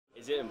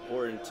Is it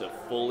important to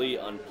fully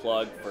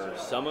unplug for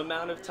some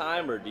amount of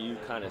time, or do you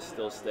kind of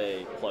still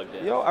stay plugged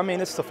in? I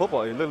mean, it's the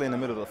football. You're literally in the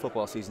middle of the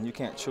football season. You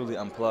can't truly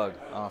unplug.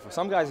 For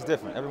some guys, it's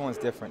different. Everyone's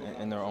different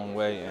in their own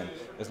way, and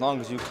as long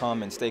as you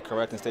come and stay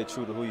correct and stay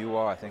true to who you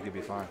are, I think you'll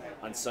be fine.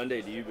 On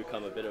Sunday, do you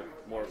become a bit of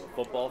more of a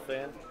football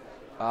fan?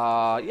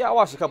 Yeah, I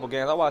watched a couple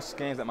games. I watched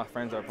games that my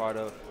friends are a part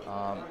of,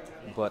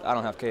 but I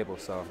don't have cable,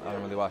 so I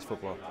don't really watch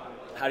football.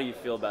 How do you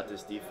feel about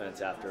this defense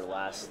after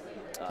last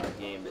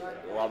game?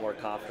 A lot more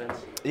confidence?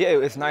 Yeah,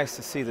 it's nice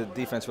to see the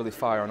defense really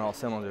fire on all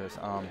cylinders.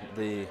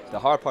 The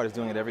hard part is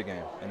doing it every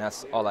game, and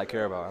that's all I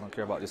care about. I don't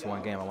care about just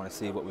one game. I want to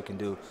see what we can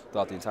do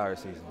throughout the entire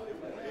season.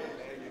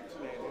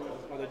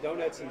 Are the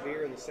donuts and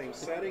beer in the same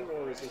setting,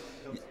 or is it?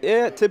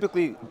 Yeah,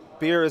 typically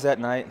beer is at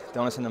night,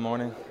 donuts in the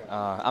morning.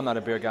 I'm not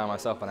a beer guy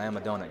myself, but I am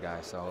a donut guy,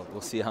 so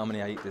we'll see how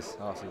many I eat this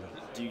offseason.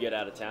 Do you get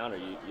out of town, or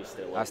you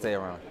stay away? I stay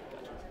around.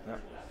 Yeah.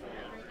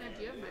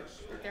 Do you have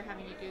much that they're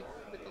having you do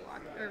with the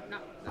lock, or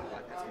not the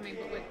lockouts coming,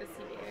 but with the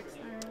CBA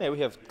expiring? Yeah, we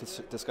have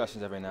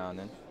discussions every now and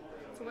then.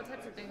 So what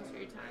types of things are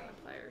you telling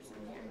the players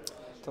in here?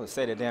 So to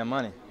save their damn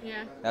money.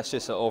 Yeah. That's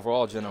just an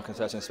overall general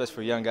concession, especially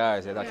for young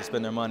guys. They like to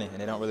spend their money, and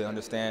they don't really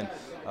understand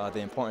the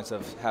importance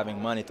of having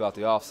money throughout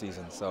the off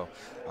season. So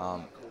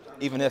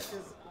even if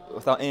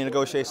without any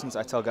negotiations,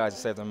 I tell guys to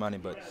save their money,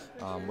 but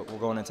what we're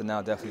going into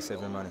now definitely save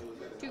their money.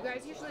 Do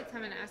guys usually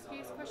come and ask you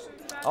these questions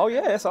about Oh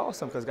yeah, it's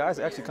awesome because guys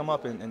actually come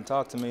up and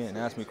talk to me and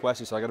ask me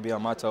questions, so I got to be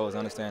on my toes,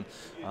 understand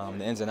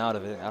the ins and out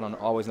of it. I don't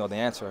always know the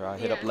answer. I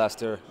hit up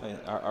Lester,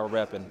 our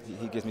rep, and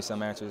he gives me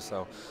some answers,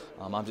 so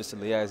I'm just a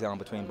liaison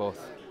between both.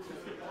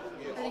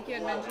 I think you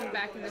had mentioned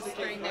back in the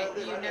spring that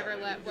you never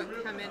let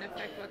what come in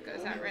affect what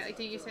goes out, right? Like,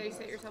 didn't you say you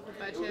set yourself a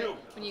budget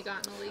when you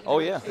got in the league? Oh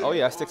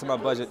yeah, I stick to my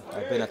budget.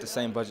 I've been at the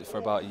same budget for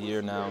about a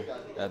year now.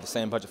 I had the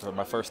same budget for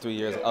my first 3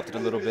 years. I upped it a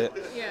little bit,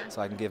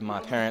 so I can give my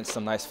parents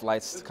some nice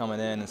flights coming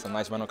in and some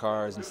nice rental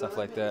cars and stuff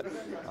like that.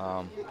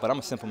 But I'm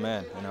a simple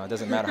man. It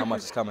doesn't matter how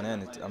much is coming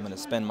in. I'm going to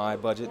spend my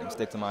budget and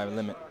stick to my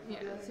limit. Yeah.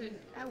 So,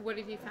 what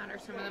have you found are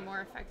some of the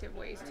more effective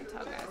ways to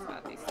tell guys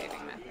about these saving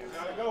methods?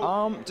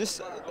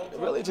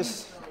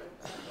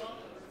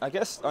 I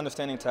guess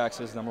understanding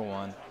taxes, number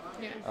one.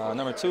 Yeah.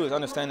 Number two is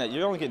understand that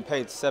you're only getting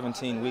paid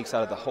 17 weeks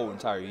out of the whole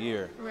entire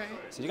year. Right.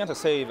 So you're going to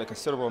save a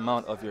considerable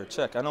amount of your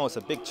check. I know it's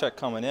a big check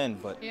coming in,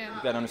 but you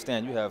got to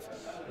understand you have,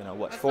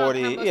 what,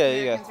 40,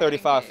 you got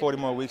 35, 40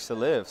 more weeks to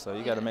live. So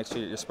you got to make sure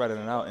you're spreading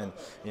it out, and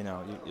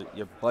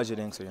you're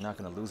budgeting, so you're not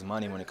going to lose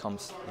money when it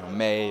comes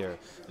May or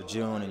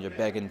June, and you're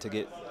begging to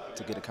get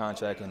a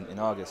contract in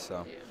August.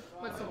 So. Yeah.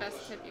 What's the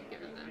best tip you've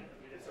given them?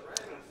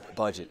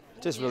 Budget.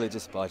 Just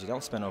budget.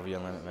 Don't spend over your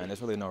limit, man.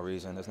 There's really no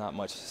reason. There's not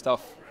much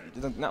stuff.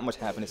 Not much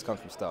happiness comes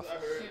from stuff.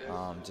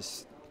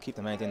 Just keep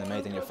the main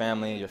thing, your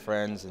family, your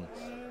friends, and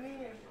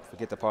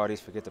forget the parties,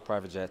 forget the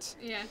private jets.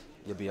 Yeah.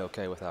 You'll be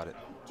okay without it.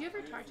 Do you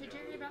ever talk to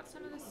Jerry about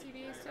some of the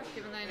CBA stuff,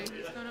 given that I know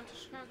he's going up to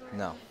Chicago?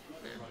 No.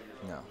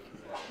 No. No.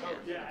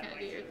 Yeah. Kind of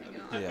do your thing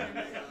and all that. Yeah.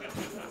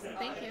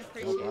 Thank you. No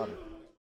Appreciate it. problem.